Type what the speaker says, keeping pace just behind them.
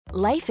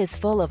Life is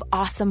full of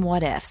awesome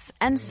what-ifs,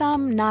 and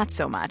some not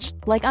so much,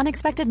 like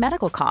unexpected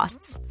medical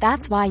costs.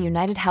 That's why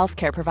United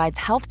Healthcare provides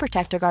Health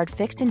Protector Guard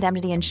fixed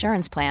indemnity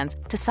insurance plans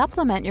to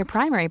supplement your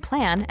primary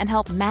plan and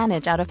help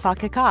manage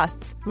out-of-pocket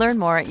costs. Learn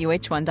more at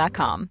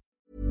uh1.com.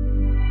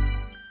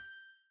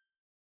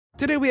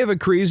 Today we have a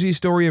crazy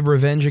story of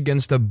revenge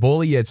against a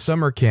bully at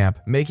summer camp,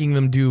 making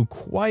them do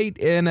quite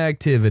an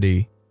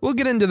activity. We'll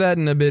get into that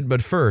in a bit,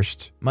 but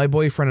first, my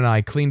boyfriend and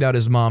I cleaned out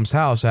his mom's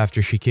house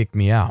after she kicked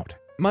me out.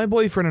 My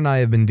boyfriend and I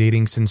have been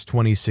dating since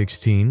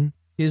 2016.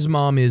 His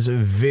mom is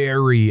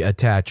very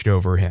attached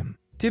over him.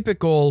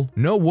 Typical,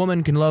 no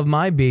woman can love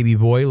my baby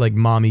boy like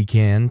mommy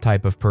can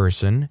type of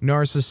person.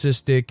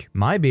 Narcissistic,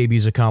 my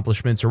baby's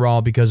accomplishments are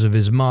all because of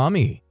his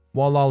mommy,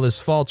 while all his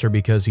faults are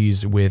because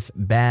he's with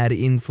bad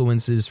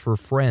influences for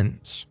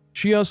friends.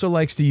 She also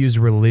likes to use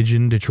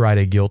religion to try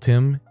to guilt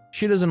him.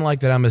 She doesn't like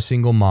that I'm a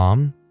single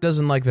mom,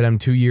 doesn't like that I'm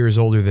 2 years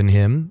older than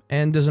him,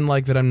 and doesn't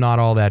like that I'm not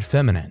all that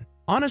feminine.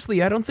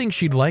 Honestly, I don't think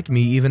she'd like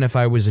me even if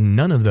I was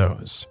none of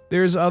those.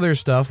 There's other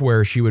stuff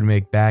where she would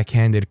make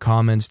backhanded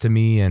comments to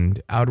me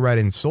and outright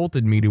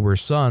insulted me to her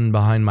son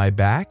behind my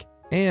back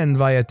and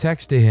via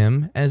text to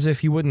him as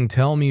if he wouldn't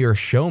tell me or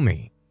show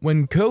me.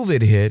 When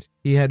COVID hit,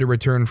 he had to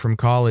return from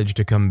college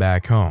to come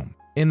back home.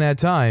 In that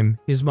time,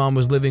 his mom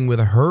was living with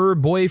her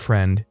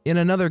boyfriend in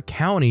another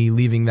county,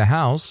 leaving the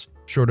house,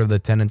 short of the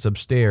tenants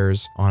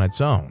upstairs, on its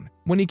own.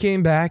 When he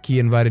came back, he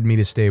invited me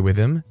to stay with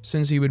him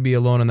since he would be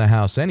alone in the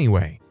house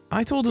anyway.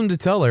 I told him to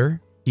tell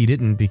her. He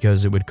didn't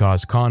because it would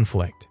cause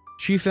conflict.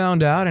 She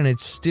found out and it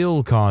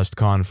still caused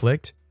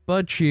conflict,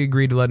 but she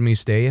agreed to let me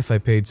stay if I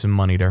paid some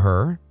money to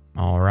her.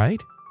 Alright,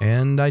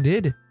 and I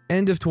did.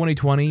 End of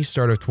 2020,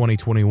 start of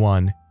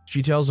 2021.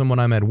 She tells him when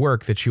I'm at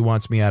work that she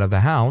wants me out of the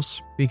house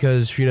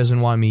because she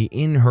doesn't want me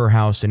in her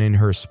house and in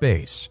her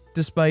space,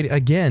 despite,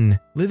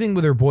 again, living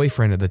with her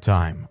boyfriend at the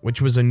time,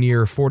 which was a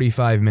near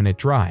 45-minute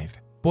drive.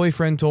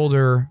 Boyfriend told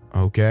her,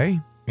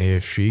 okay,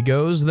 if she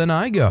goes, then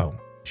I go.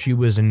 She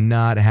was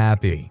not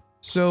happy.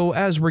 So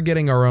as we're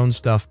getting our own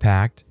stuff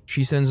packed,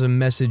 she sends a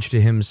message to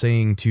him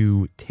saying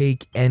to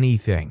take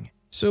anything.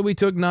 So we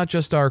took not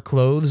just our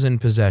clothes and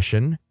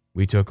possession,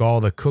 we took all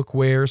the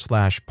cookware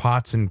 /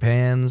 pots and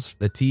pans,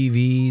 the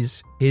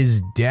TVs,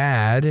 his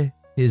dad,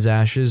 his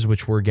ashes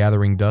which were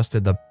gathering dust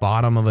at the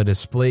bottom of a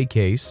display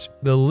case,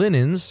 the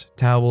linens,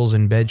 towels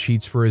and bed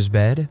sheets for his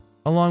bed,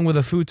 along with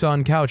a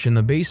futon couch in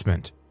the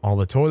basement. All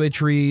the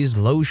toiletries,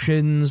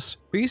 lotions,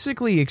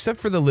 basically except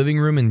for the living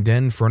room and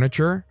den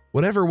furniture,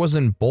 whatever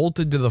wasn't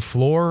bolted to the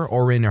floor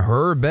or in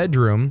her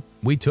bedroom,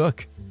 we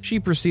took. She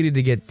proceeded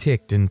to get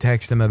ticked and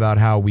text him about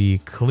how we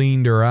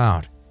cleaned her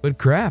out. But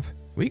crap,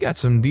 we got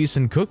some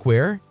decent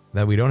cookware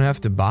that we don't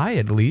have to buy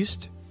at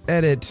least.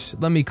 Edit,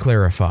 let me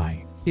clarify.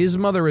 His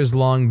mother has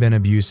long been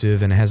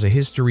abusive and has a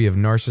history of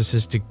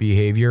narcissistic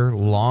behavior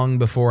long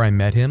before I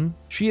met him.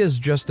 She has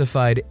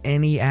justified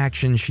any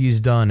action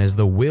she's done as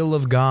the will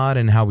of God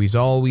and how he's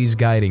always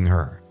guiding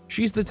her.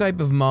 She's the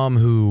type of mom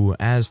who,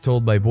 as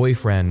told by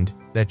boyfriend,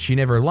 that she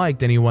never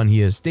liked anyone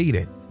he has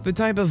dated. The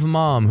type of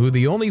mom who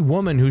the only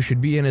woman who should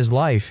be in his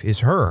life is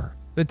her.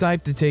 The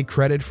type to take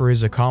credit for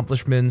his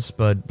accomplishments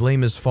but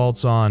blame his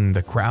faults on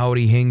the crowd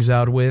he hangs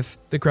out with,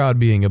 the crowd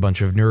being a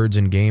bunch of nerds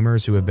and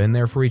gamers who have been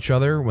there for each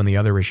other when the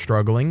other is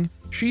struggling.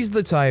 She's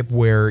the type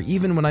where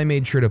even when I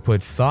made sure to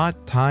put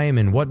thought, time,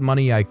 and what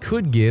money I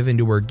could give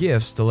into her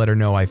gifts to let her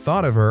know I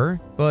thought of her,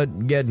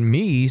 but get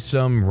me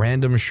some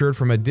random shirt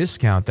from a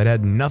discount that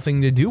had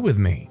nothing to do with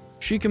me.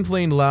 She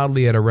complained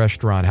loudly at a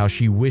restaurant how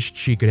she wished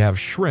she could have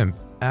shrimp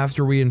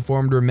after we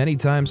informed her many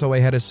times how I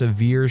had a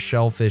severe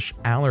shellfish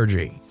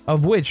allergy.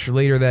 Of which,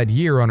 later that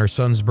year on her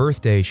son's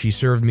birthday, she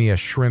served me a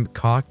shrimp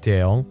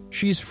cocktail.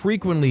 She's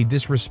frequently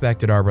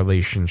disrespected our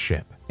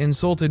relationship,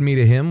 insulted me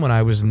to him when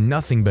I was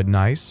nothing but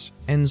nice,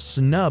 and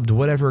snubbed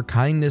whatever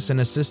kindness and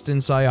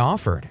assistance I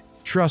offered.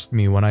 Trust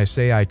me when I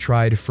say I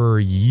tried for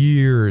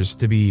years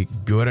to be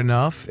good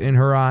enough in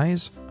her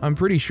eyes. I'm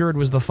pretty sure it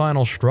was the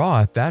final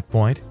straw at that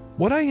point.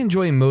 What I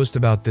enjoy most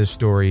about this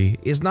story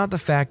is not the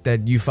fact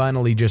that you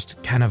finally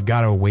just kind of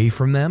got away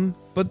from them,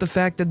 but the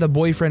fact that the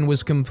boyfriend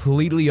was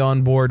completely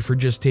on board for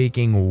just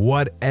taking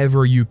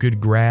whatever you could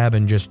grab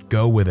and just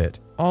go with it.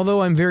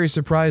 Although I'm very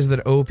surprised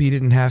that OP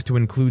didn't have to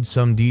include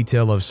some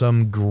detail of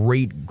some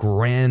great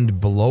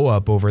grand blow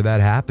up over that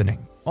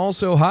happening.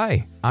 Also,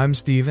 hi, I'm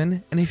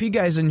Steven, and if you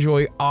guys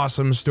enjoy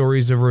awesome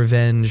stories of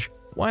revenge,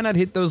 why not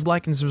hit those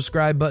like and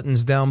subscribe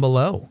buttons down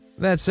below?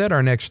 That said,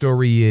 our next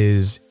story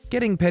is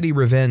getting petty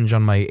revenge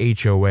on my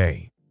HOA.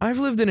 I've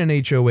lived in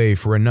an HOA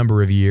for a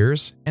number of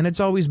years, and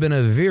it's always been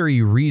a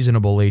very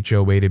reasonable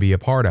HOA to be a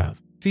part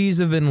of. Fees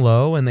have been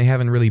low and they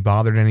haven't really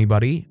bothered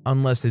anybody,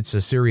 unless it's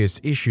a serious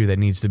issue that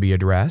needs to be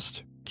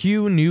addressed.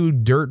 Cue new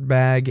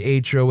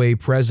dirtbag HOA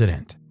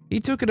president.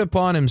 He took it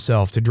upon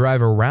himself to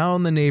drive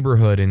around the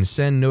neighborhood and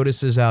send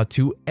notices out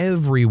to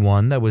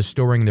everyone that was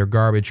storing their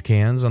garbage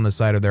cans on the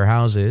side of their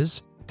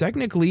houses.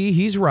 Technically,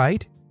 he's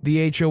right.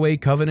 The HOA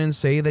covenants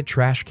say that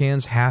trash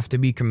cans have to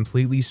be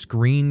completely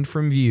screened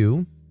from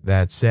view.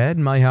 That said,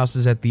 my house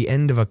is at the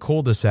end of a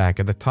cul-de-sac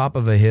at the top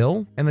of a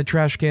hill, and the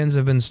trash cans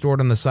have been stored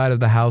on the side of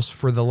the house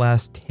for the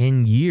last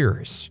 10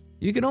 years.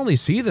 You can only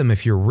see them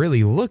if you're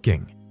really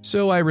looking.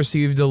 So I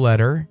received a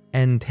letter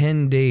and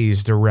 10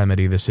 days to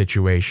remedy the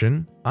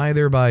situation,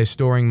 either by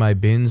storing my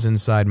bins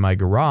inside my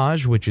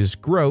garage, which is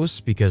gross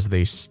because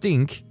they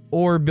stink,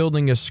 or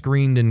building a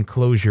screened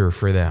enclosure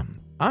for them.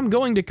 I'm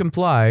going to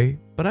comply,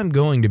 but I'm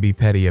going to be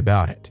petty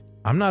about it.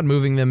 I'm not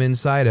moving them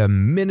inside a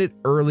minute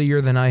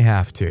earlier than I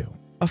have to.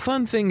 A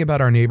fun thing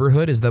about our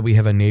neighborhood is that we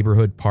have a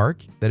neighborhood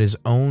park that is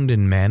owned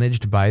and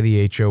managed by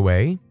the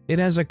HOA. It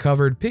has a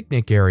covered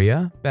picnic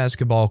area,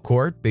 basketball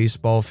court,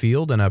 baseball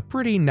field, and a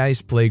pretty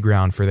nice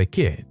playground for the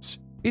kids.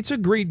 It's a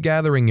great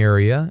gathering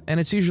area, and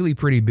it's usually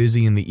pretty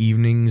busy in the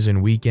evenings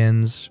and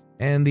weekends,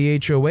 and the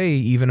HOA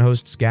even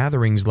hosts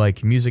gatherings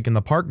like music in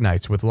the park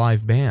nights with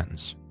live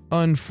bands.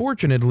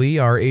 Unfortunately,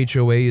 our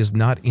HOA is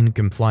not in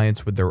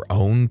compliance with their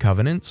own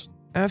covenants.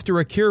 After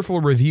a careful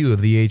review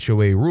of the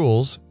HOA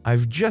rules,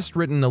 I've just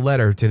written a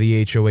letter to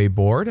the HOA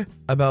board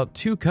about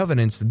 2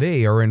 covenants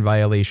they are in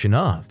violation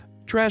of.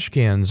 Trash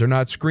cans are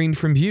not screened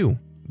from view.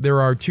 There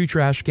are 2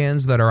 trash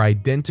cans that are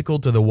identical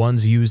to the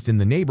ones used in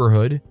the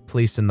neighborhood,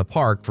 placed in the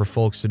park for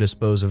folks to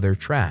dispose of their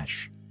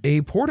trash.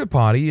 A porta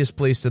potty is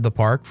placed at the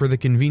park for the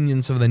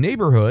convenience of the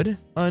neighborhood.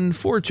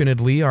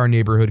 Unfortunately, our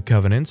neighborhood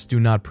covenants do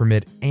not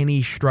permit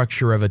any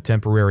structure of a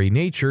temporary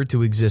nature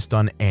to exist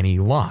on any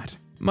lot.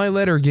 My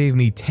letter gave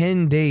me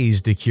 10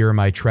 days to cure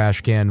my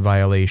trash can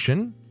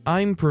violation.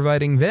 I'm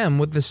providing them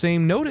with the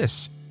same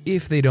notice.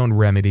 If they don't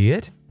remedy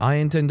it, I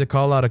intend to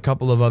call out a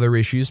couple of other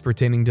issues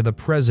pertaining to the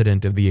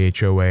president of the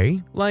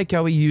HOA, like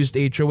how he used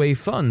HOA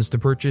funds to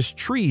purchase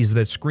trees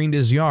that screened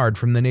his yard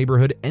from the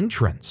neighborhood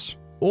entrance,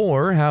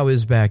 or how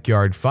his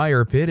backyard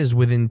fire pit is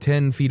within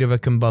 10 feet of a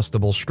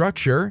combustible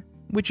structure,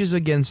 which is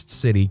against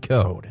city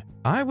code.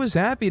 I was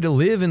happy to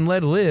live and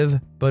let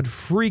live, but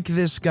freak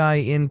this guy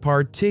in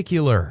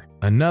particular.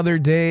 Another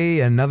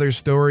day, another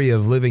story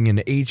of living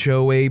in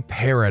HOA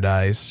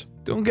paradise.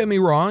 Don't get me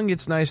wrong,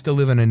 it's nice to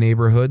live in a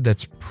neighborhood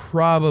that's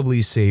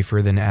probably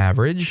safer than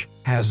average,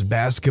 has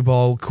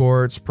basketball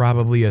courts,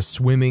 probably a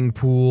swimming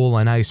pool,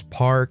 a nice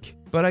park,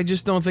 but I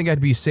just don't think I'd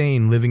be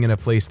sane living in a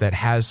place that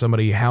has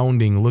somebody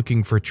hounding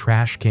looking for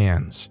trash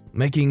cans,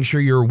 making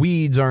sure your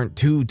weeds aren't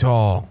too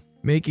tall,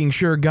 making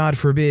sure, God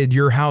forbid,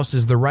 your house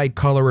is the right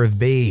color of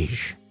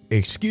beige.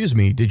 Excuse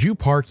me, did you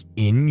park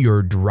in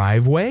your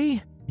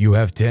driveway? You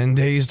have 10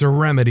 days to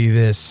remedy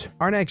this.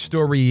 Our next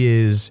story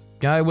is,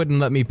 guy wouldn't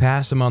let me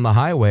pass him on the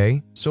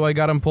highway, so I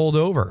got him pulled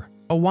over.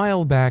 A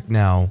while back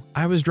now,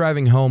 I was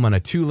driving home on a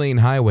 2-lane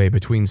highway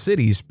between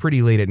cities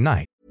pretty late at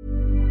night.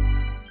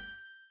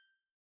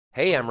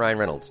 Hey, I'm Ryan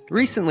Reynolds.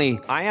 Recently,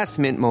 I asked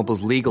Mint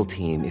Mobile's legal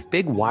team if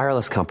big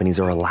wireless companies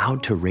are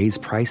allowed to raise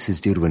prices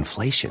due to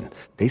inflation.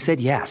 They said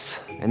yes.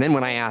 And then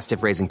when I asked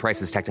if raising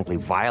prices technically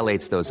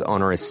violates those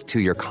onerous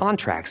 2-year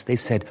contracts, they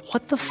said,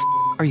 "What the f***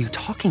 are you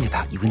talking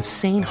about, you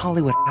insane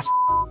Hollywood ass?"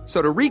 So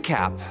to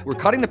recap, we're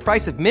cutting the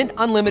price of Mint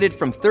Unlimited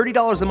from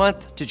 $30 a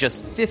month to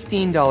just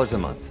 $15 a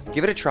month.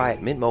 Give it a try at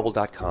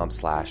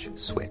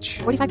mintmobile.com/switch.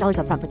 $45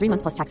 up front for 3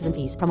 months plus taxes and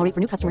fees. Promo rate for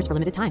new customers for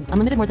limited time.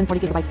 Unlimited more than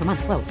 40 gigabytes per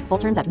month. Slows full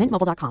terms at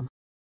mintmobile.com.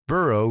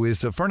 Burrow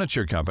is a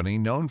furniture company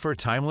known for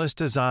timeless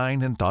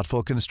design and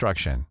thoughtful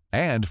construction,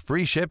 and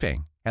free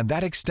shipping, and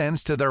that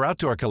extends to their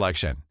outdoor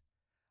collection.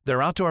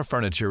 Their outdoor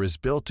furniture is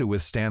built to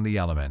withstand the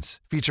elements,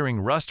 featuring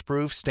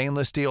rust-proof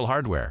stainless steel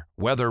hardware,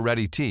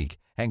 weather-ready teak,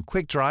 and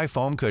quick-dry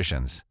foam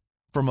cushions.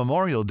 For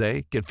Memorial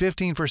Day, get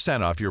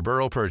 15% off your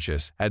Burrow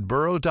purchase at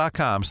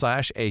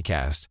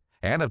burrow.com/acast,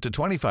 and up to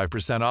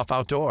 25% off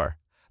outdoor.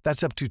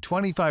 That's up to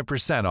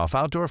 25% off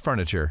outdoor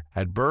furniture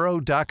at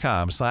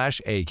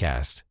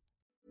burrow.com/acast.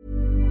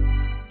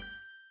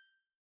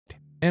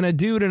 And a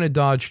dude in a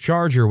Dodge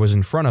Charger was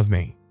in front of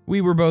me.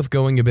 We were both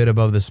going a bit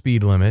above the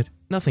speed limit.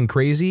 Nothing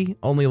crazy,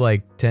 only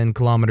like 10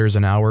 kilometers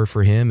an hour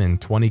for him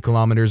and 20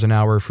 kilometers an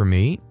hour for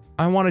me.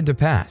 I wanted to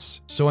pass,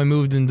 so I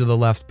moved into the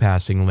left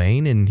passing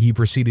lane, and he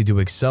proceeded to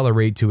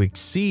accelerate to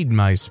exceed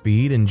my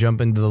speed and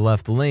jump into the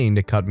left lane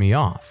to cut me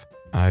off.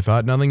 I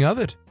thought nothing of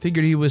it.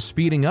 Figured he was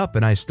speeding up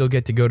and I still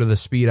get to go to the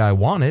speed I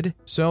wanted,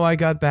 so I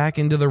got back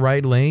into the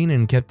right lane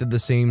and kept at the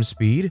same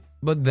speed,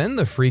 but then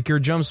the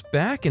freaker jumps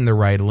back in the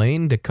right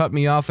lane to cut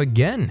me off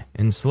again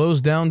and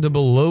slows down to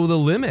below the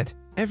limit.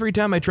 Every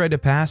time I tried to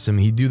pass him,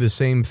 he'd do the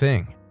same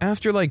thing.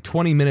 After like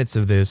 20 minutes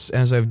of this,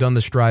 as I've done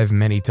this drive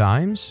many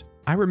times,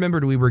 I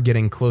remembered we were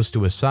getting close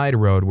to a side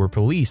road where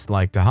police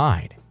like to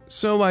hide.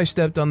 So I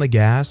stepped on the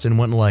gas and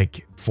went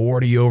like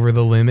 40 over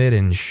the limit,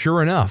 and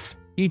sure enough,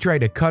 he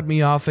tried to cut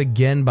me off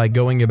again by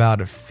going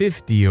about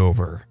 50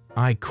 over.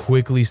 I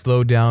quickly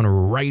slowed down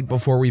right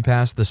before we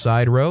passed the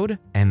side road,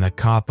 and the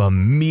cop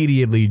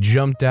immediately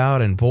jumped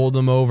out and pulled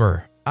him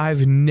over.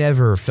 I've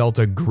never felt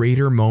a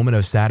greater moment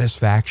of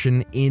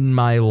satisfaction in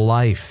my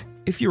life.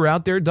 If you're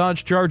out there,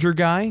 Dodge Charger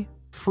guy,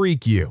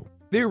 freak you.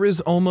 There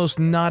is almost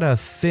not a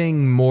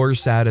thing more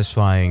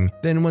satisfying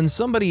than when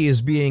somebody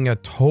is being a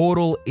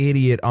total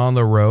idiot on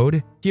the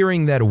road,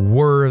 hearing that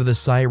whir of the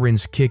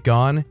sirens kick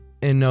on,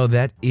 and know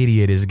that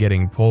idiot is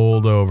getting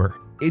pulled over.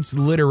 It's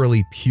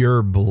literally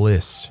pure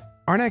bliss.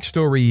 Our next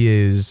story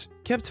is,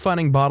 kept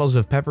finding bottles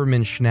of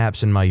peppermint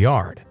schnapps in my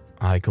yard.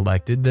 I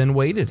collected, then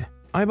waited.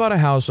 I bought a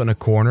house on a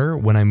corner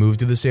when I moved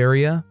to this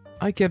area.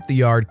 I kept the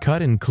yard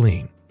cut and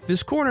clean.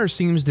 This corner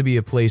seems to be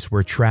a place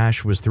where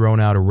trash was thrown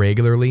out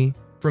regularly.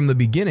 From the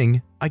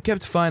beginning, I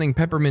kept finding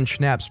peppermint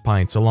schnapps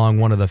pints along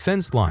one of the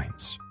fence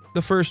lines.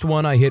 The first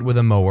one I hit with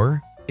a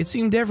mower. It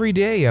seemed every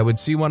day I would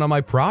see one on my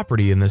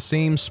property in the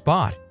same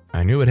spot.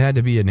 I knew it had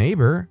to be a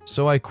neighbor,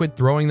 so I quit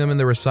throwing them in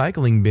the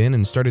recycling bin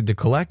and started to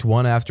collect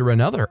one after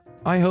another.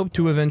 I hoped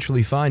to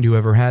eventually find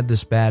whoever had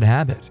this bad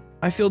habit.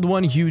 I filled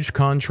one huge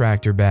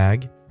contractor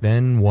bag,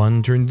 then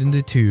one turned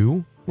into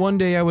two. One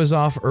day I was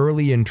off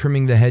early and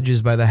trimming the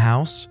hedges by the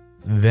house.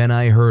 Then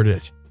I heard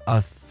it,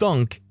 a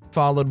thunk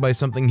followed by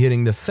something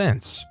hitting the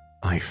fence.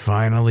 I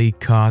finally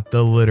caught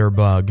the litter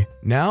bug.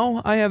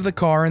 Now I have the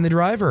car and the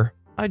driver.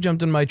 I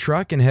jumped in my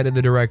truck and headed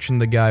the direction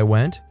the guy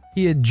went.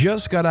 He had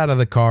just got out of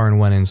the car and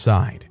went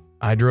inside.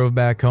 I drove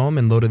back home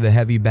and loaded the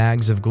heavy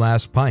bags of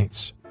glass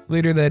pints.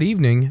 Later that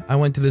evening, I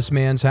went to this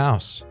man's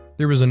house.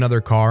 There was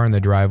another car in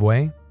the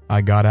driveway.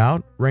 I got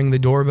out, rang the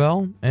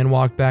doorbell, and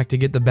walked back to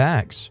get the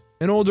bags.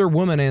 An older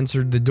woman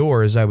answered the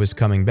door as I was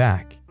coming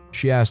back.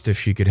 She asked if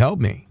she could help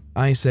me.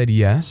 I said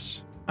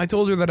yes. I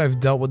told her that I've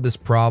dealt with this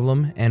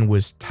problem and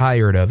was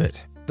tired of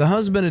it. The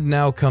husband had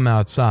now come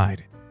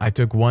outside. I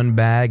took one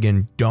bag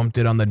and dumped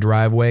it on the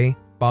driveway.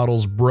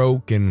 Bottles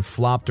broke and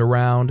flopped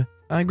around.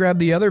 I grabbed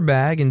the other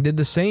bag and did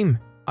the same.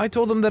 I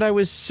told him that I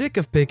was sick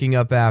of picking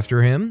up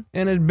after him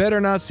and had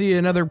better not see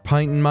another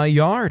pint in my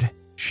yard.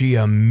 She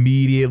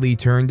immediately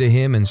turned to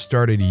him and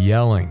started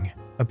yelling.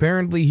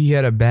 Apparently he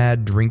had a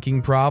bad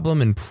drinking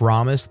problem and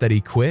promised that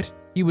he quit.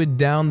 He would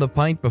down the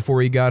pint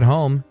before he got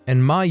home,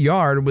 and my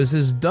yard was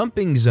his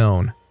dumping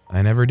zone.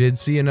 I never did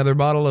see another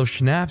bottle of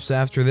schnapps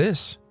after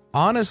this.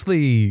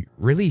 Honestly,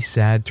 really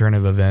sad turn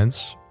of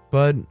events.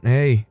 But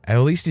hey, at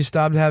least you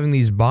stopped having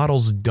these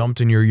bottles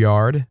dumped in your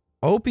yard.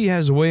 Opie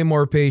has way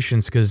more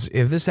patience because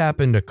if this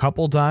happened a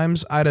couple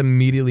times, I'd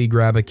immediately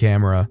grab a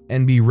camera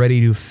and be ready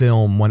to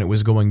film when it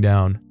was going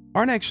down.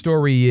 Our next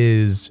story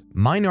is,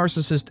 my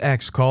narcissist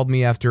ex called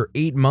me after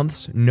 8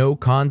 months no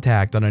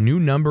contact on a new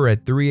number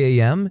at 3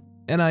 a.m.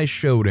 and I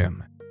showed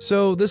him.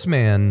 So this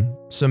man,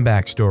 some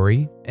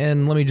backstory,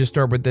 and let me just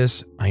start with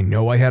this. I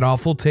know I had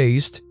awful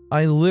taste.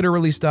 I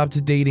literally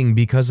stopped dating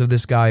because of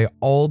this guy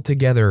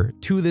altogether.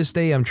 To this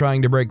day, I'm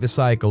trying to break the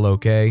cycle,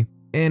 okay?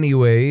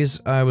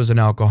 Anyways, I was an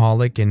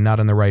alcoholic and not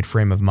in the right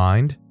frame of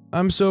mind.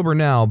 I'm sober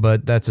now,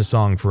 but that's a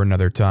song for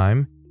another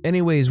time.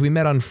 Anyways, we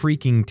met on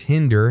freaking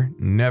Tinder,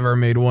 never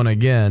made one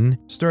again,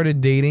 started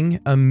dating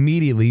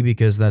immediately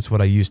because that's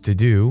what I used to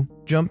do,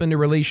 jump into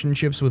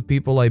relationships with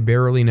people I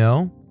barely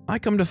know. I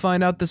come to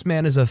find out this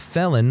man is a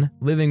felon,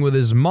 living with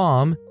his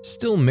mom,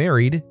 still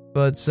married,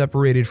 but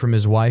separated from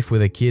his wife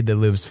with a kid that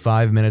lives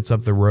 5 minutes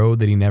up the road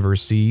that he never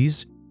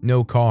sees,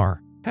 no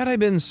car. Had I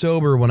been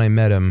sober when I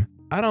met him,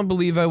 I don't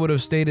believe I would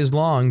have stayed as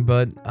long,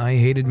 but I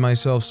hated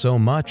myself so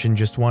much and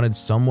just wanted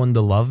someone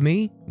to love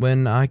me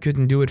when I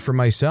couldn't do it for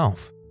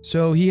myself.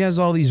 So he has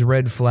all these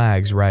red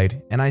flags,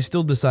 right? And I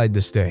still decide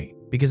to stay,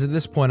 because at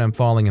this point I'm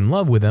falling in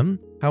love with him.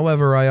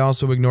 However, I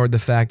also ignored the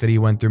fact that he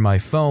went through my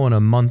phone a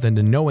month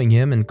into knowing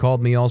him and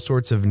called me all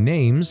sorts of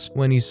names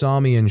when he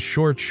saw me in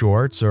short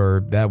shorts,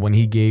 or that when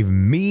he gave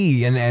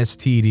me an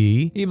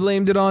STD, he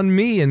blamed it on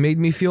me and made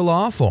me feel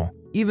awful.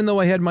 Even though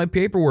I had my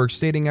paperwork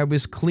stating I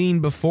was clean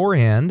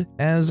beforehand,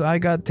 as I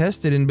got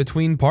tested in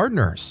between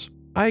partners.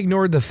 I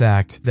ignored the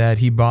fact that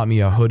he bought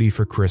me a hoodie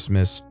for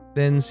Christmas,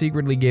 then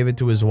secretly gave it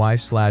to his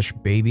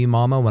wife/baby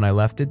mama when I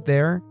left it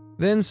there,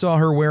 then saw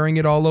her wearing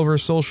it all over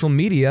social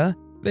media,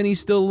 then he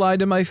still lied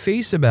to my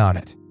face about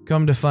it.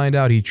 Come to find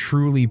out he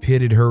truly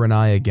pitted her and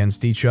I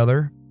against each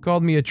other,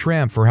 called me a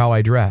tramp for how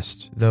I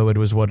dressed, though it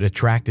was what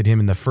attracted him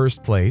in the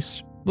first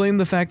place, blamed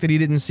the fact that he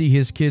didn't see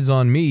his kids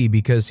on me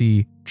because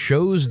he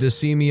chose to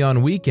see me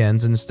on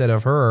weekends instead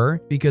of her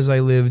because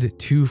I lived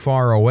too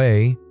far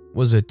away,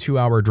 was a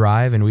 2-hour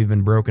drive and we've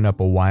been broken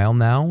up a while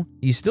now.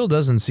 He still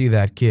doesn't see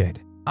that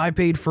kid. I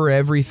paid for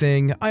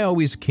everything, I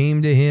always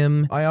came to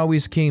him, I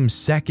always came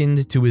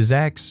second to his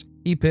ex.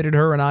 He pitted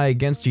her and I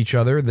against each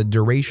other the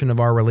duration of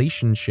our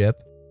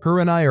relationship. Her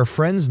and I are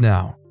friends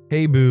now.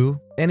 Hey boo.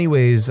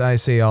 Anyways, I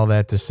say all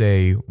that to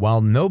say, while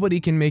nobody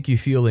can make you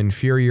feel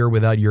inferior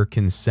without your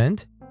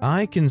consent,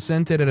 I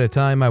consented at a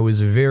time I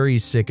was very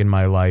sick in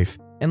my life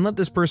and let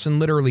this person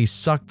literally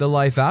suck the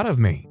life out of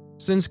me.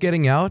 Since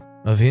getting out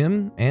of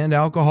him and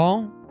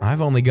alcohol,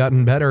 I've only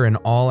gotten better in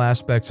all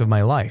aspects of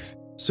my life.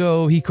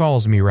 So he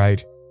calls me,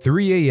 right?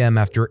 3 a.m.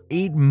 after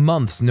 8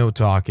 months no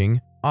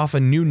talking, off a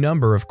new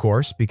number of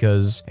course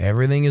because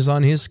everything is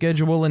on his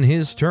schedule and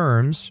his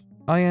terms.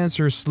 I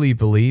answer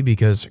sleepily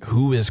because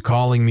who is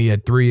calling me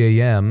at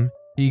 3 a.m.?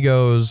 He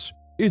goes,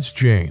 "It's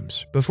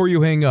James. Before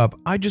you hang up,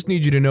 I just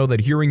need you to know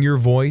that hearing your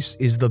voice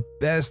is the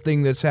best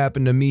thing that's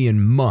happened to me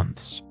in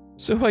months."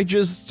 So I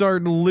just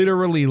start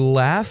literally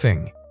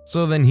laughing.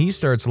 So then he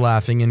starts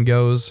laughing and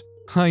goes,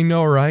 I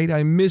know, right?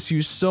 I miss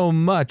you so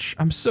much.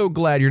 I'm so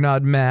glad you're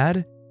not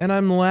mad. And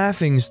I'm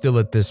laughing still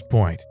at this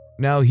point.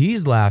 Now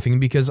he's laughing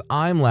because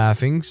I'm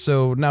laughing,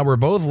 so now we're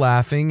both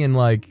laughing and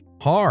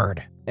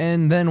hard.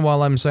 And then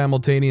while I'm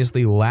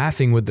simultaneously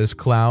laughing with this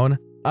clown,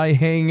 I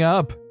hang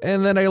up.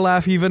 And then I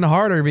laugh even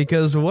harder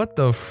because what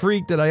the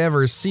freak did I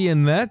ever see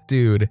in that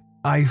dude?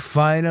 I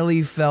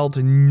finally felt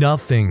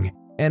nothing.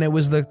 And it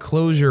was the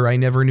closure I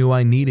never knew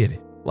I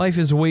needed. Life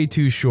is way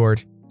too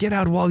short. Get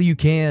out while you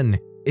can.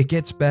 It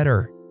gets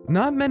better.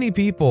 Not many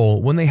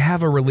people, when they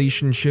have a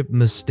relationship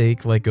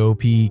mistake like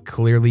OP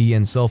clearly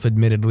and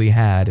self-admittedly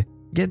had,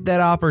 get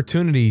that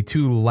opportunity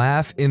to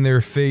laugh in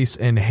their face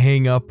and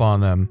hang up on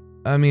them.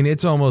 I mean,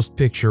 it's almost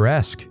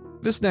picturesque.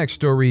 This next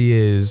story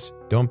is,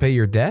 don't pay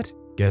your debt?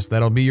 Guess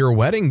that'll be your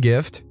wedding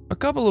gift. A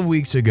couple of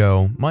weeks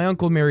ago, my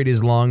uncle married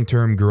his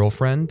long-term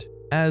girlfriend.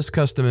 As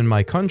custom in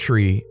my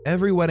country,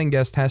 every wedding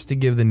guest has to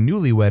give the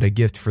newlywed a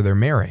gift for their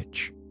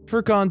marriage.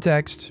 For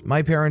context,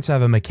 my parents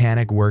have a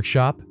mechanic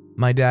workshop,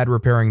 my dad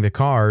repairing the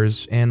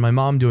cars, and my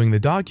mom doing the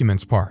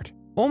documents part.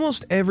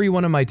 Almost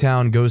everyone in my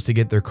town goes to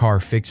get their car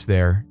fixed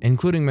there,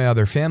 including my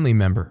other family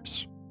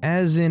members.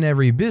 As in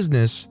every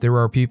business, there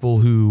are people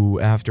who,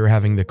 after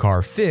having the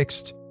car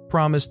fixed,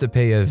 promise to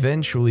pay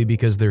eventually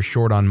because they're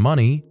short on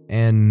money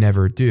and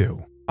never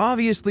do.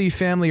 Obviously,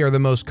 family are the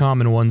most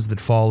common ones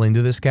that fall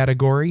into this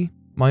category.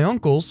 My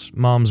uncles,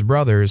 mom's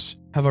brothers,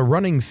 have a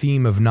running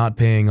theme of not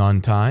paying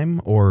on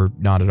time or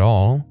not at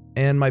all,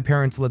 and my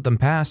parents let them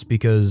pass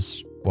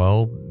because,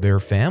 well, they're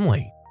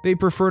family. They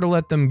prefer to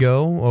let them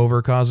go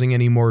over causing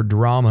any more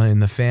drama in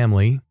the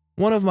family.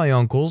 One of my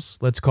uncles,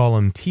 let's call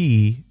him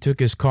T, took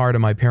his car to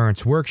my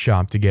parents'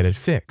 workshop to get it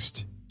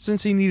fixed.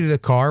 Since he needed a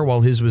car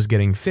while his was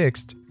getting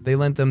fixed, they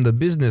lent them the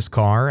business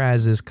car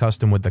as is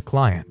custom with the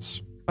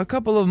clients. A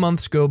couple of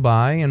months go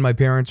by and my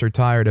parents are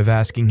tired of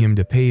asking him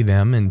to pay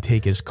them and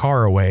take his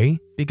car away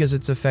because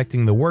it's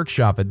affecting the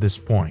workshop at this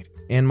point.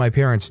 And my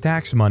parents'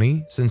 tax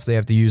money, since they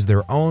have to use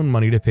their own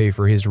money to pay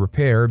for his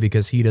repair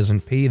because he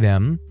doesn't pay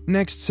them.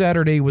 Next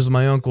Saturday was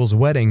my uncle's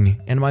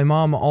wedding, and my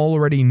mom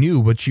already knew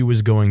what she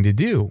was going to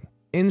do.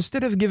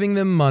 Instead of giving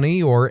them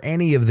money or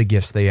any of the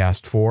gifts they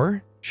asked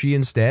for, she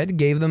instead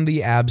gave them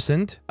the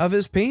absent of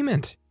his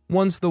payment.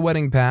 Once the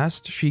wedding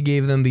passed, she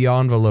gave them the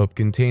envelope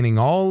containing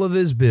all of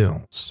his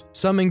bills,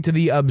 summing to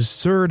the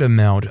absurd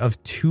amount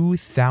of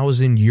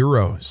 2,000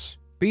 euros.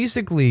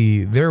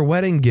 Basically, their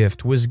wedding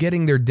gift was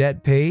getting their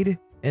debt paid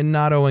and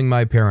not owing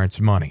my parents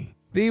money.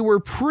 They were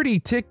pretty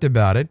ticked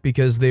about it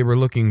because they were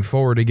looking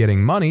forward to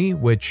getting money,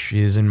 which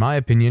is in my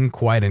opinion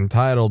quite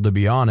entitled to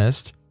be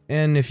honest.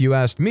 And if you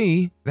asked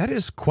me, that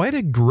is quite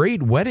a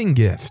great wedding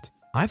gift.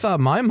 I thought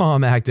my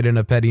mom acted in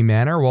a petty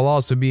manner while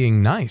also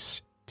being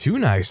nice. Too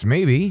nice,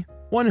 maybe.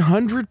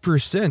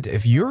 100%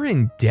 if you're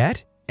in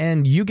debt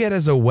and you get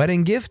as a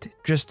wedding gift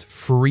just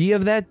free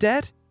of that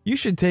debt, you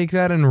should take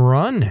that and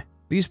run.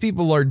 These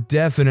people are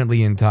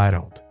definitely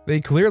entitled.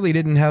 They clearly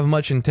didn't have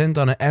much intent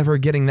on ever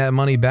getting that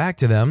money back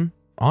to them.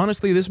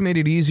 Honestly, this made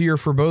it easier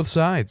for both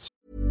sides.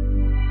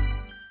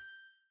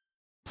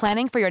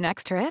 Planning for your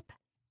next trip?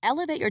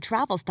 Elevate your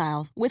travel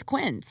style with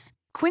Quince.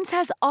 Quince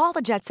has all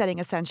the jet-setting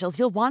essentials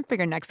you'll want for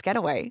your next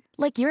getaway,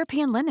 like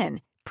European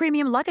linen,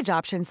 premium luggage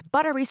options,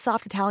 buttery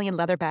soft Italian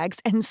leather bags,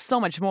 and so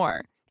much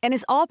more. And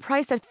is all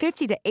priced at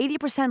 50 to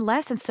 80%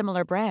 less than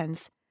similar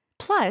brands.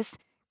 Plus,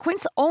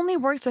 Quince only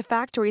works with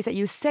factories that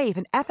use safe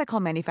and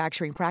ethical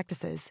manufacturing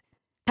practices.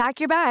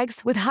 Pack your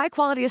bags with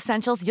high-quality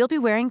essentials you'll be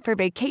wearing for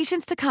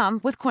vacations to come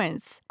with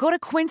Quince. Go to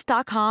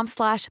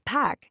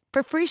quince.com/pack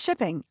for free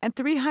shipping and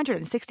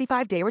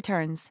 365-day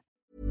returns.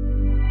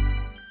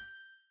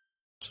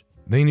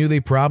 They knew they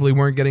probably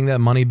weren't getting that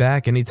money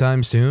back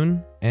anytime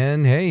soon.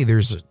 And hey,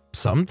 there's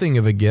something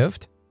of a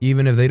gift,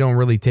 even if they don't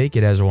really take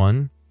it as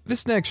one.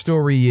 This next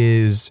story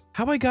is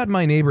how I got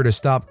my neighbor to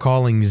stop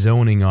calling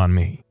zoning on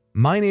me.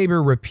 My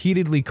neighbor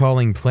repeatedly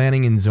calling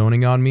planning and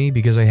zoning on me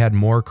because I had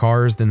more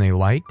cars than they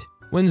liked.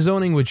 When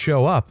zoning would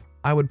show up,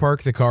 I would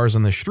park the cars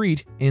on the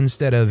street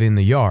instead of in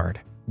the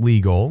yard.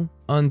 Legal,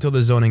 until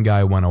the zoning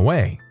guy went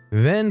away.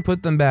 Then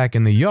put them back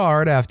in the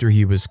yard after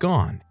he was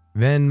gone.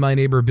 Then my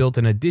neighbor built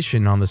an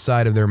addition on the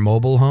side of their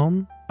mobile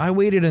home. I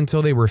waited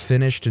until they were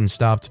finished and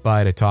stopped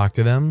by to talk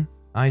to them.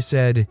 I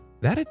said,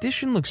 "That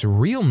addition looks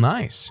real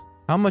nice.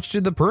 How much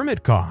did the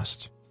permit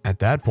cost?" At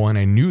that point,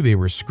 I knew they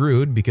were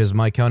screwed because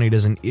my county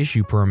doesn't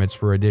issue permits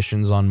for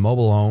additions on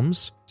mobile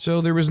homes, so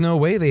there was no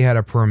way they had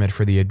a permit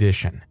for the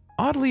addition.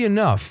 Oddly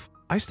enough,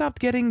 I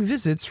stopped getting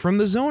visits from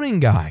the zoning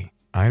guy.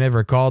 I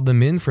never called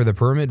them in for the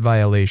permit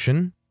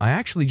violation. I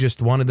actually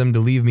just wanted them to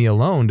leave me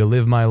alone to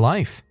live my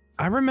life.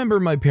 I remember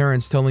my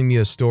parents telling me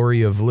a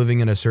story of living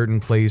in a certain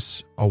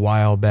place a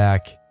while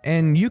back,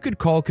 and you could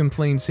call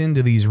complaints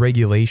into these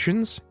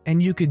regulations,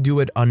 and you could do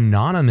it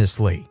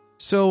anonymously.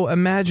 So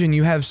imagine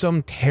you have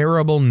some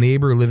terrible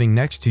neighbor living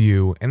next to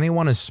you and they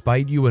want to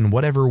spite you in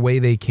whatever way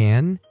they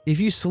can. If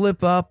you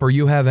slip up or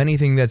you have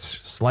anything that's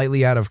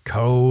slightly out of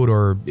code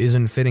or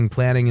isn't fitting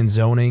planning and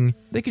zoning,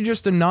 they could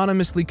just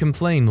anonymously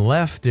complain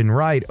left and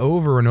right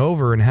over and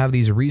over and have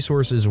these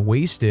resources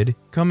wasted,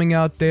 coming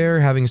out there,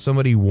 having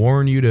somebody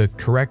warn you to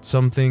correct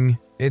something.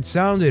 It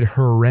sounded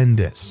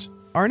horrendous.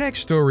 Our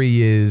next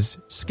story is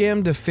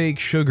Scammed a Fake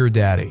Sugar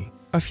Daddy.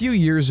 A few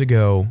years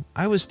ago,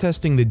 I was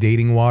testing the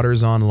dating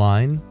waters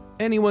online.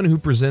 Anyone who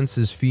presents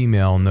as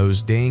female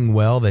knows dang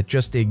well that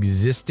just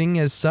existing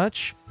as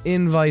such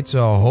invites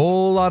a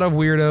whole lot of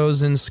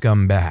weirdos and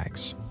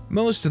scumbags.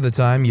 Most of the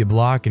time, you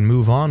block and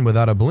move on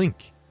without a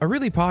blink. A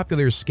really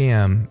popular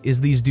scam is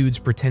these dudes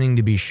pretending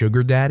to be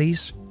sugar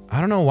daddies. I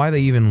don't know why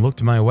they even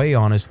looked my way,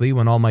 honestly,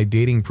 when all my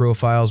dating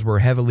profiles were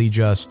heavily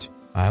just,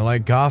 I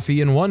like coffee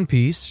in One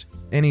Piece.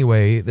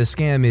 Anyway, the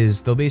scam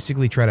is they'll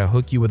basically try to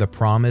hook you with a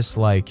promise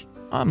like,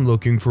 I'm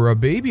looking for a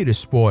baby to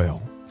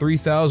spoil.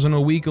 $3,000 a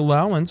week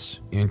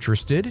allowance.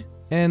 Interested?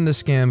 And the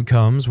scam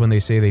comes when they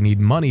say they need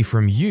money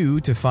from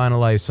you to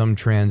finalize some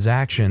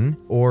transaction,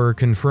 or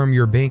confirm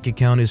your bank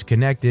account is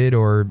connected,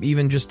 or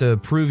even just to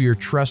prove you're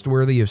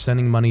trustworthy of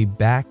sending money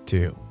back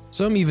to.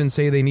 Some even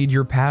say they need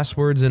your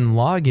passwords and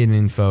login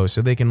info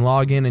so they can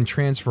log in and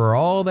transfer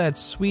all that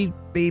sweet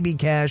baby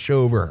cash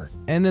over.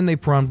 And then they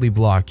promptly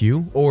block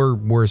you, or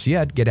worse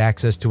yet, get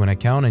access to an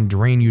account and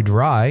drain you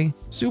dry.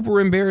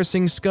 Super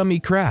embarrassing, scummy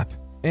crap.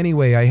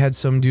 Anyway, I had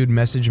some dude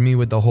message me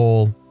with the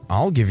whole,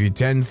 I'll give you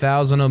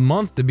 $10,000 a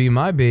month to be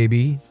my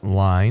baby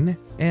line.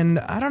 And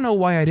I don't know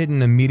why I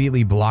didn't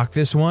immediately block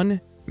this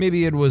one.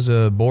 Maybe it was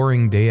a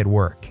boring day at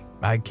work.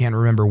 I can't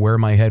remember where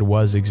my head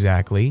was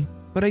exactly.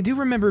 But I do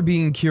remember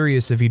being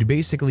curious if he'd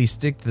basically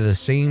stick to the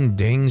same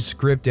dang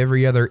script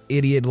every other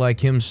idiot like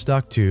him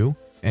stuck to,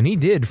 and he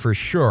did for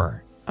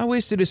sure. I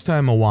wasted his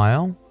time a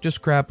while,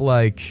 just crap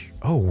like,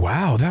 oh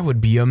wow, that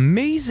would be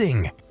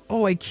amazing.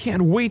 Oh, I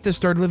can't wait to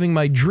start living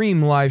my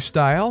dream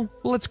lifestyle.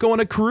 Let's go on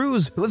a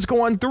cruise. Let's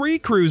go on 3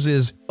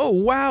 cruises. Oh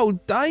wow,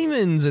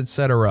 diamonds,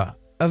 etc.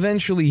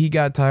 Eventually, he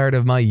got tired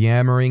of my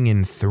yammering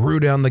and threw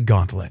down the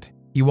gauntlet.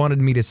 He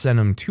wanted me to send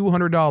him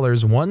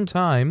 $200 one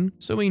time,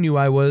 so he knew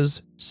I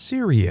was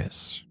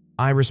serious.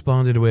 I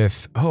responded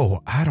with,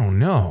 oh, I don't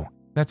know.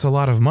 That's a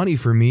lot of money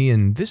for me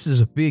and this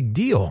is a big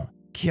deal.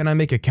 Can I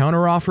make a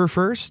counteroffer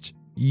first?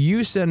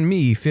 You send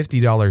me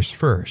 $50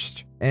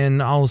 first,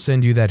 and I'll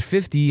send you that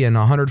 $50 and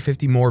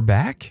 $150 more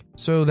back,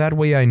 so that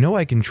way I know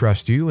I can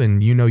trust you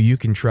and you know you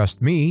can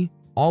trust me,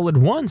 all at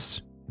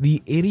once.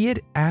 The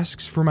idiot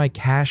asks for my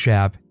Cash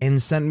App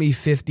and sent me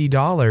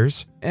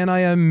 $50, and I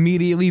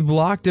immediately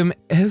blocked him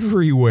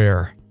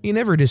everywhere. He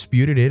never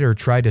disputed it or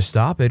tried to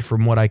stop it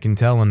from what I can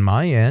tell on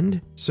my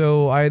end,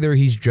 so either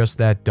he's just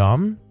that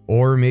dumb,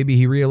 or maybe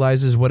he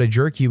realizes what a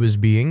jerk he was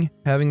being,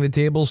 having the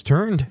tables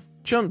turned.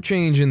 Chump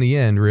change in the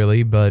end,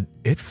 really, but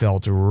it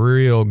felt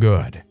real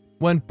good.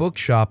 Went book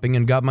shopping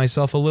and got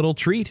myself a little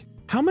treat.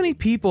 How many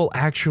people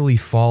actually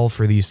fall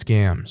for these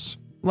scams?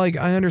 Like,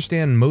 I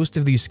understand most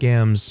of these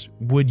scams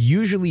would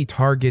usually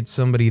target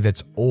somebody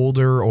that's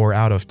older or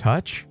out of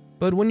touch,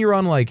 but when you're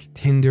on like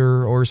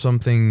Tinder or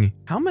something,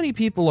 how many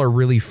people are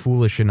really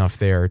foolish enough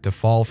there to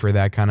fall for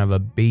that kind of a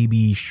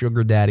baby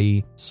sugar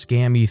daddy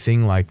scammy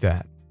thing like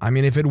that? I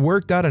mean, if it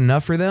worked out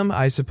enough for them,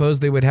 I suppose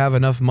they would have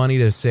enough money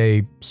to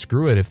say,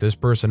 screw it, if this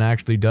person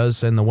actually does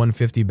send the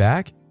 $150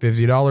 back,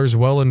 $50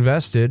 well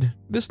invested.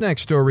 This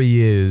next story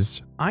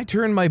is, I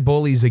turned my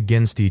bullies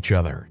against each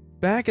other.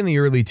 Back in the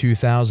early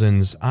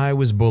 2000s, I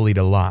was bullied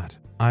a lot.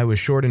 I was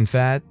short and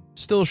fat,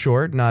 still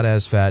short, not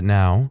as fat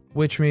now,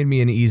 which made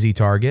me an easy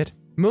target.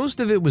 Most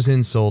of it was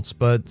insults,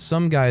 but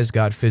some guys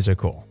got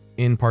physical.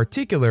 In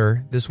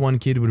particular, this one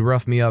kid would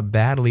rough me up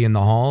badly in the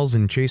halls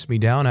and chase me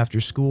down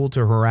after school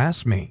to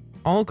harass me.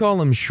 I'll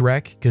call him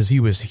Shrek because he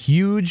was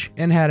huge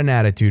and had an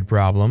attitude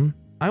problem.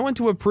 I went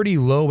to a pretty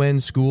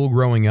low-end school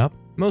growing up.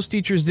 Most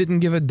teachers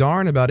didn't give a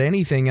darn about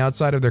anything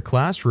outside of their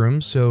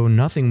classroom, so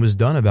nothing was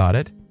done about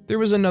it. There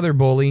was another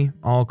bully,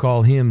 I'll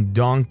call him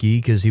Donkey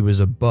because he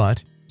was a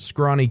butt.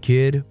 Scrawny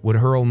kid, would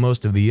hurl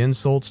most of the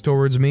insults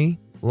towards me.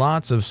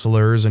 Lots of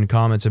slurs and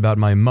comments about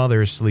my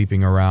mother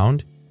sleeping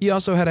around. He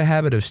also had a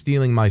habit of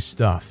stealing my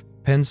stuff.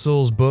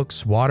 Pencils,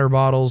 books, water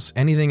bottles,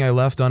 anything I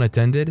left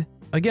unattended.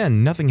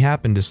 Again, nothing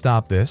happened to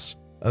stop this.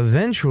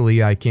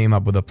 Eventually, I came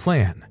up with a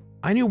plan.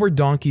 I knew where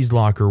Donkey's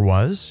locker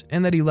was,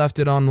 and that he left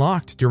it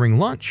unlocked during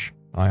lunch.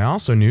 I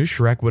also knew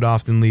Shrek would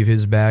often leave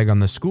his bag on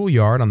the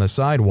schoolyard on the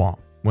sidewall.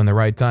 When the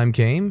right time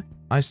came,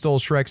 I stole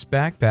Shrek's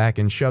backpack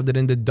and shoved it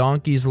into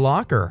Donkey's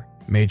locker.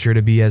 Made sure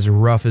to be as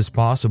rough as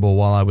possible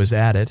while I was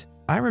at it.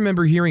 I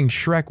remember hearing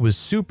Shrek was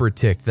super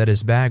ticked that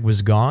his bag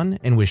was gone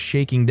and was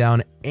shaking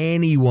down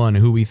anyone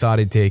who he thought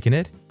had taken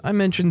it. I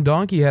mentioned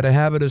Donkey had a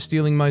habit of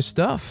stealing my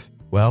stuff.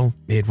 Well,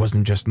 it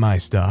wasn't just my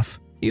stuff.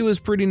 He was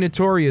pretty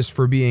notorious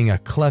for being a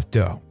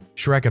klepto.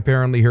 Shrek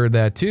apparently heard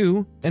that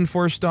too and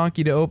forced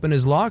Donkey to open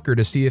his locker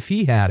to see if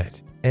he had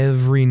it.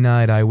 Every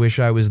night I wish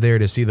I was there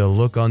to see the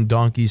look on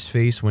Donkey's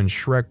face when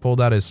Shrek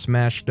pulled out his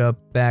smashed up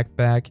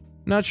backpack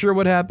Not sure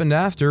what happened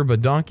after,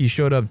 but Donkey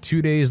showed up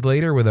 2 days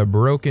later with a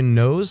broken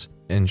nose,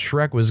 and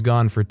Shrek was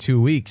gone for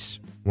 2 weeks.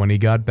 When he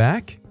got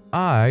back,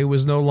 I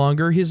was no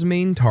longer his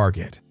main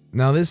target.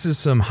 Now this is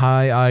some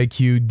high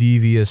IQ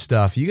devious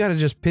stuff. You gotta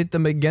just pit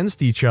them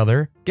against each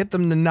other, get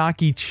them to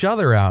knock each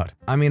other out.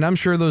 I mean, I'm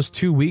sure those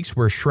 2 weeks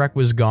where Shrek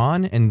was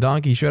gone and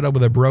Donkey showed up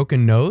with a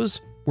broken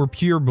nose were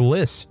pure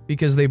bliss,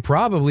 because they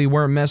probably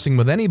weren't messing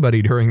with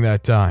anybody during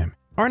that time.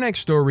 Our next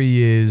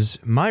story is,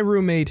 my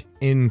roommate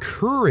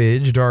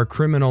encouraged our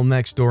criminal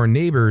next door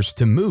neighbors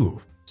to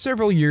move.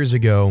 Several years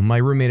ago, my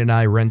roommate and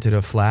I rented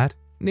a flat.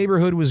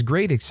 Neighborhood was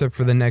great except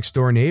for the next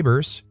door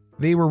neighbors.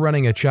 They were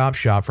running a chop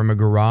shop from a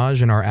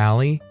garage in our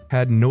alley,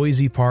 had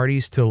noisy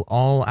parties till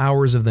all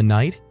hours of the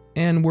night,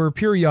 and were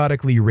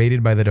periodically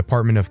raided by the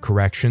Department of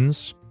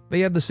Corrections.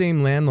 They had the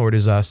same landlord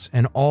as us,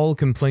 and all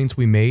complaints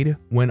we made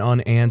went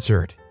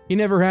unanswered. He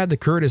never had the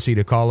courtesy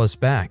to call us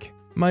back.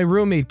 My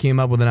roommate came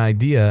up with an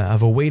idea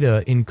of a way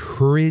to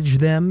encourage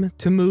them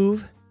to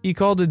move. He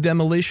called a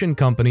demolition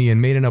company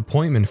and made an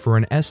appointment for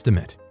an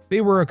estimate.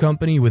 They were a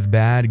company with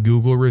bad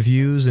Google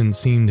reviews and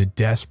seemed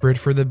desperate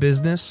for the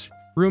business.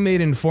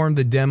 Roommate informed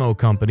the demo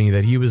company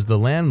that he was the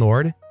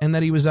landlord and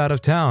that he was out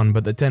of town,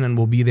 but the tenant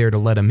will be there to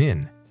let him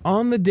in.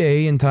 On the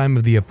day and time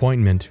of the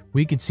appointment,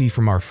 we could see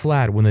from our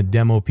flat when the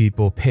demo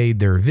people paid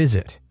their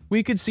visit.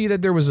 We could see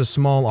that there was a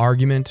small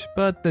argument,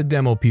 but the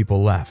demo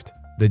people left.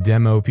 The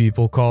demo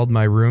people called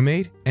my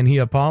roommate, and he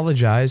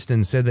apologized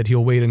and said that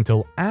he'll wait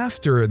until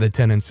after the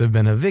tenants have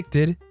been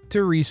evicted to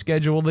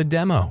reschedule the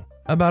demo.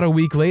 About a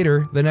week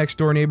later, the next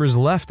door neighbors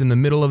left in the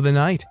middle of the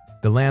night.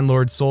 The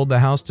landlord sold the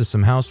house to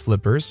some house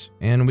flippers,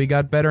 and we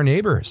got better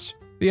neighbors.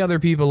 The other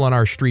people on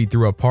our street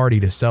threw a party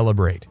to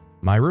celebrate.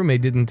 My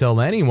roommate didn't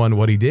tell anyone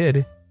what he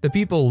did. The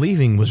people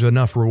leaving was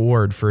enough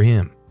reward for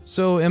him.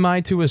 So am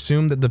I to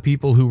assume that the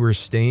people who were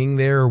staying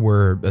there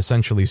were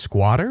essentially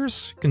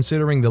squatters,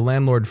 considering the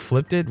landlord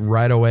flipped it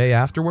right away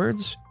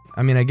afterwards?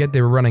 I mean, I get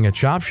they were running a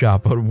chop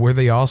shop, but were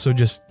they also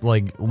just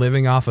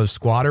living off of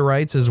squatter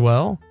rights as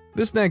well?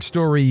 This next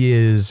story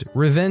is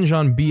Revenge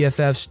on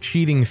BFF's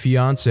Cheating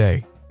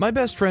Fiancé. My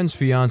best friend's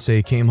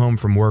fiancé came home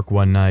from work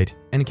one night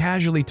and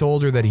casually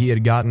told her that he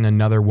had gotten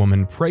another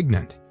woman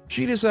pregnant.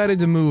 She decided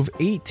to move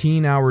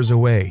 18 hours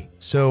away,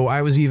 so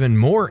I was even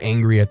more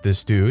angry at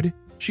this dude.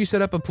 She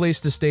set up a place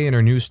to stay in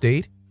her new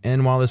state,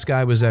 and while this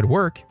guy was at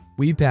work,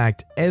 we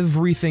packed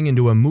everything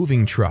into a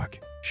moving truck.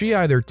 She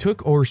either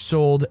took or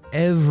sold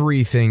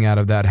everything out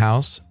of that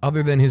house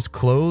other than his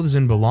clothes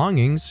and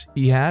belongings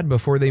he had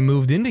before they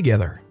moved in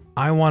together.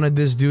 I wanted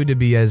this dude to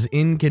be as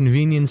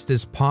inconvenienced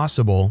as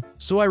possible,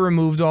 so I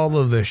removed all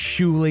of the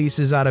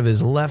shoelaces out of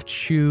his left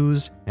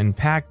shoes and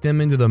packed them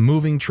into the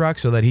moving truck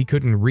so that he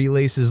couldn't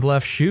relace his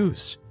left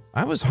shoes.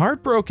 I was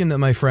heartbroken that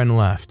my friend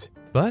left,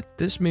 but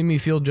this made me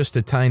feel just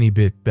a tiny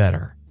bit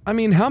better. I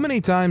mean, how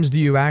many times do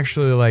you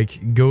actually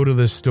go to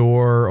the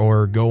store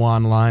or go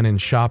online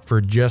and shop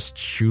for just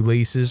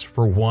shoelaces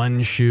for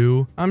one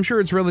shoe? I'm sure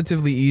it's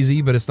relatively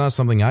easy, but it's not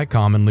something I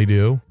commonly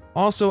do.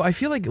 Also, I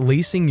feel like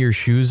lacing your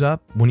shoes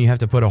up when you have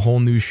to put a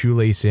whole new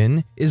shoelace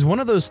in is one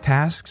of those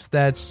tasks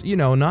that's,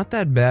 not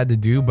that bad to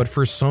do, but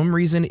for some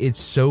reason it's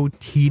so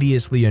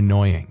tediously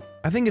annoying.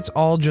 I think it's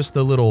all just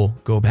the little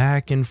go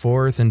back and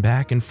forth and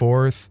back and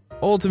forth.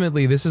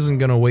 Ultimately, this isn't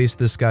going to waste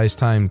this guy's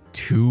time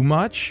too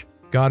much.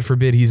 God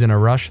forbid he's in a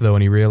rush though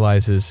and he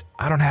realizes,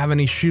 I don't have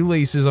any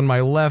shoelaces on my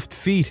left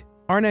feet.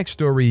 Our next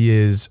story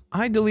is,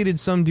 I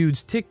deleted some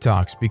dude's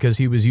TikToks because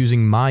he was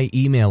using my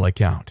email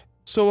account.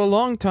 So a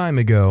long time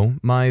ago,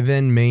 my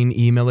then main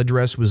email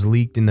address was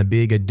leaked in the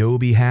big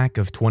Adobe hack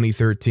of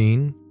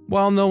 2013.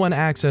 While no one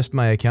accessed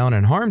my account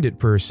and harmed it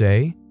per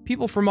se,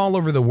 people from all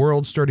over the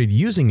world started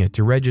using it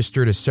to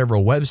register to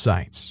several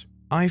websites.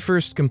 I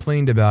first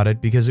complained about it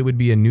because it would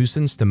be a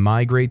nuisance to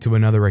migrate to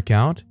another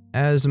account,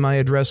 as my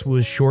address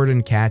was short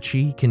and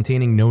catchy,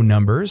 containing no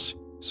numbers,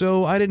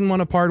 so I didn't want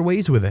to part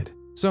ways with it.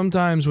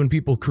 Sometimes when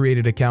people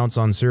created accounts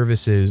on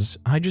services,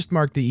 I just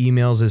marked the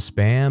emails as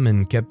spam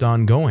and kept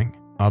on going.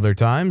 Other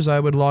times, I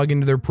would log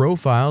into their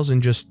profiles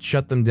and just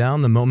shut them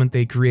down the moment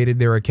they created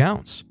their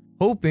accounts,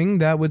 hoping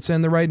that would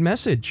send the right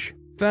message.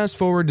 Fast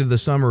forward to the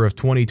summer of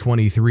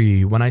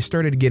 2023 when I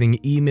started getting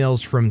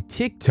emails from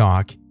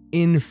TikTok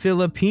in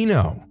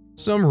Filipino.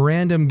 Some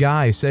random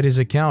guy set his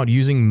account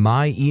using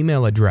my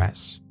email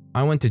address.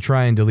 I went to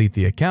try and delete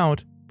the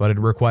account, but it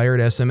required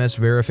SMS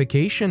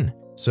verification.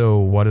 So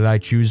what did I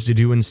choose to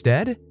do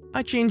instead?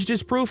 I changed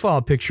his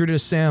profile picture to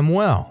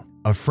Samuel,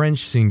 a French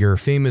singer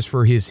famous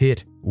for his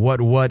hit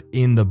What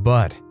in the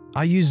Butt.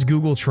 I used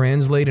Google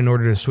Translate in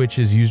order to switch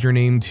his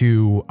username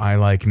to I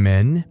like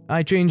men.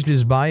 I changed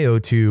his bio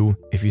to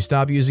if you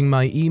stop using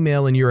my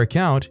email in your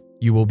account,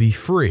 you will be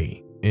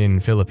free, in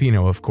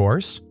Filipino of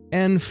course.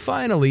 And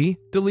finally,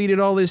 deleted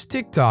all his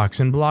TikToks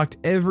and blocked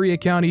every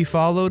account he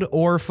followed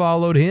or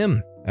followed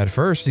him. At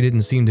first, he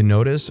didn't seem to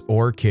notice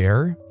or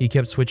care. He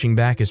kept switching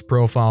back his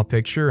profile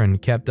picture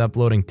and kept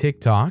uploading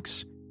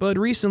TikToks, but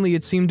recently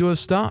it seemed to have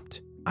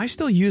stopped. I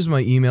still use my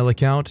email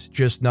account,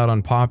 just not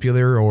on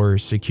popular or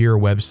secure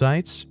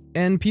websites.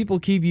 and people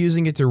keep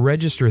using it to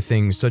register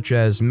things such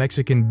as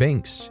Mexican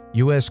banks,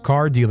 US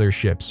car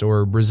dealerships,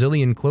 or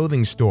Brazilian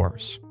clothing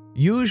stores.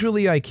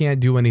 Usually I can't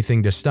do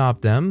anything to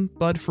stop them,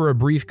 but for a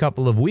brief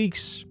couple of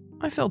weeks,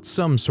 I felt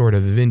some sort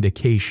of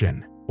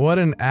vindication. What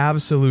an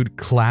absolute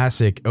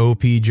classic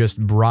OP just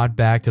brought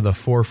back to the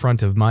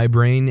forefront of my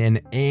brain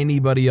and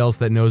anybody else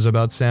that knows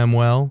about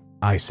Samuel.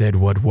 I said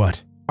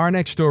what? Our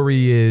next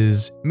story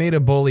is, made a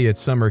bully at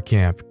summer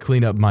camp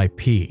clean up my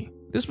pee.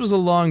 This was a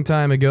long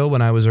time ago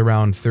when I was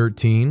around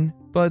 13,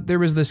 but there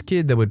was this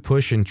kid that would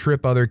push and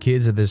trip other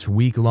kids at this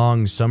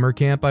week-long summer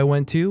camp I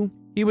went to.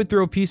 He would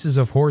throw pieces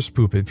of horse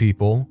poop at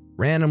people,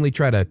 randomly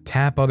try to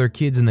tap other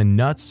kids in the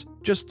nuts,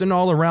 just an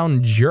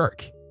all-around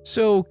jerk.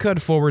 So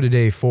cut forward to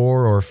day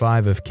 4 or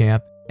 5 of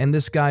camp, and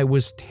this guy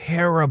was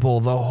terrible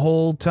the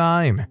whole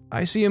time.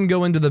 I see him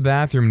go into the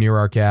bathroom near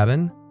our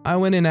cabin. I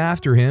went in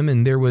after him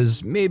and there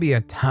was maybe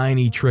a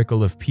tiny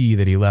trickle of pee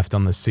that he left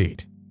on the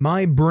seat.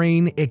 My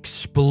brain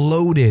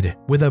exploded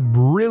with a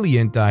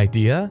brilliant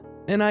idea,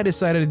 and I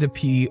decided to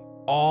pee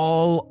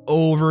all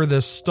over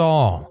the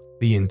stall.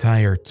 The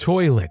entire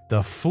toilet,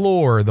 the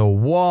floor, the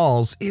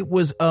walls, it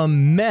was a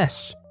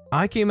mess.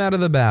 I came out of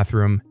the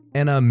bathroom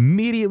and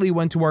immediately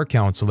went to our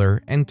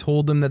counselor and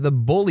told him that the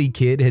bully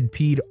kid had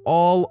peed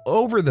all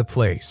over the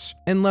place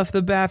and left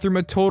the bathroom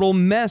a total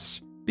mess.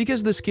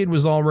 Because this kid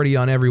was already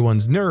on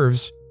everyone's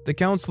nerves, the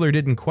counselor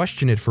didn't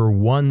question it for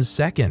 1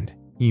 second.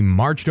 He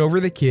marched over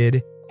the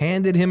kid,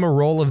 handed him a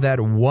roll of that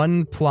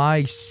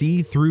 1-ply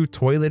see-through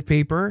toilet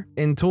paper,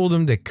 and told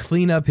him to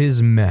clean up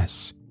his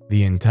mess.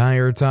 The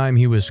entire time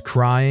he was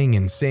crying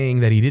and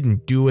saying that he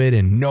didn't do it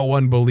and no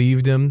one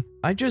believed him.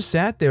 I just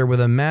sat there with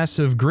a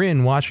massive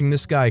grin watching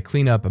this guy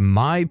clean up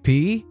my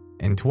pee,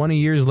 and 20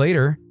 years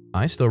later,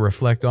 I still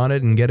reflect on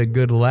it and get a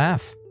good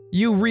laugh.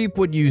 You reap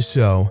what you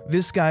sow.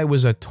 This guy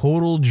was a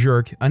total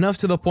jerk, enough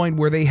to the point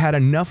where they had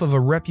enough of a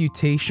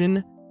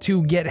reputation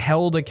to get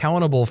held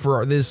accountable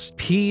for this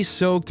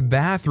pee-soaked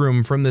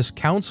bathroom from this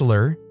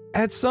counselor.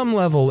 At some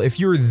level, if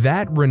you're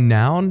that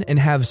renowned and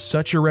have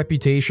such a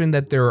reputation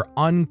that they're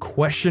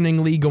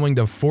unquestioningly going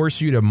to force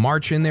you to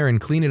march in there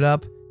and clean it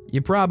up,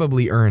 you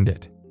probably earned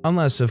it.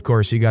 Unless, of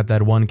course, you got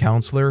that one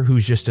counselor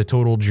who's just a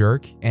total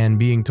jerk and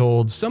being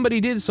told somebody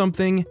did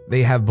something,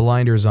 they have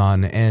blinders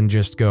on and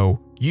just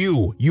go,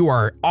 You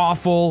are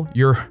awful,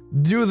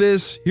 do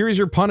this, here's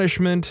your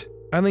punishment.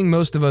 I think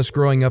most of us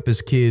growing up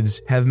as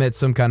kids have met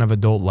some kind of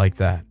adult like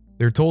that.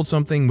 They're told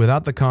something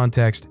without the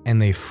context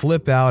and they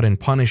flip out and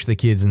punish the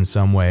kids in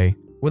some way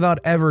without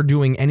ever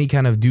doing any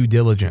kind of due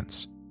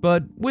diligence.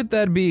 But with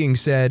that being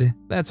said,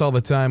 that's all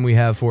the time we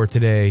have for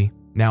today.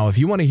 Now, if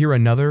you want to hear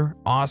another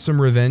awesome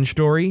revenge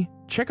story,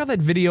 check out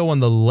that video on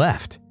the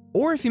left.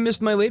 Or if you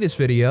missed my latest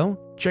video,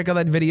 check out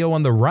that video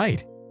on the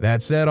right.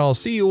 That said, I'll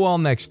see you all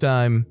next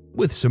time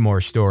with some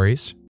more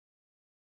stories.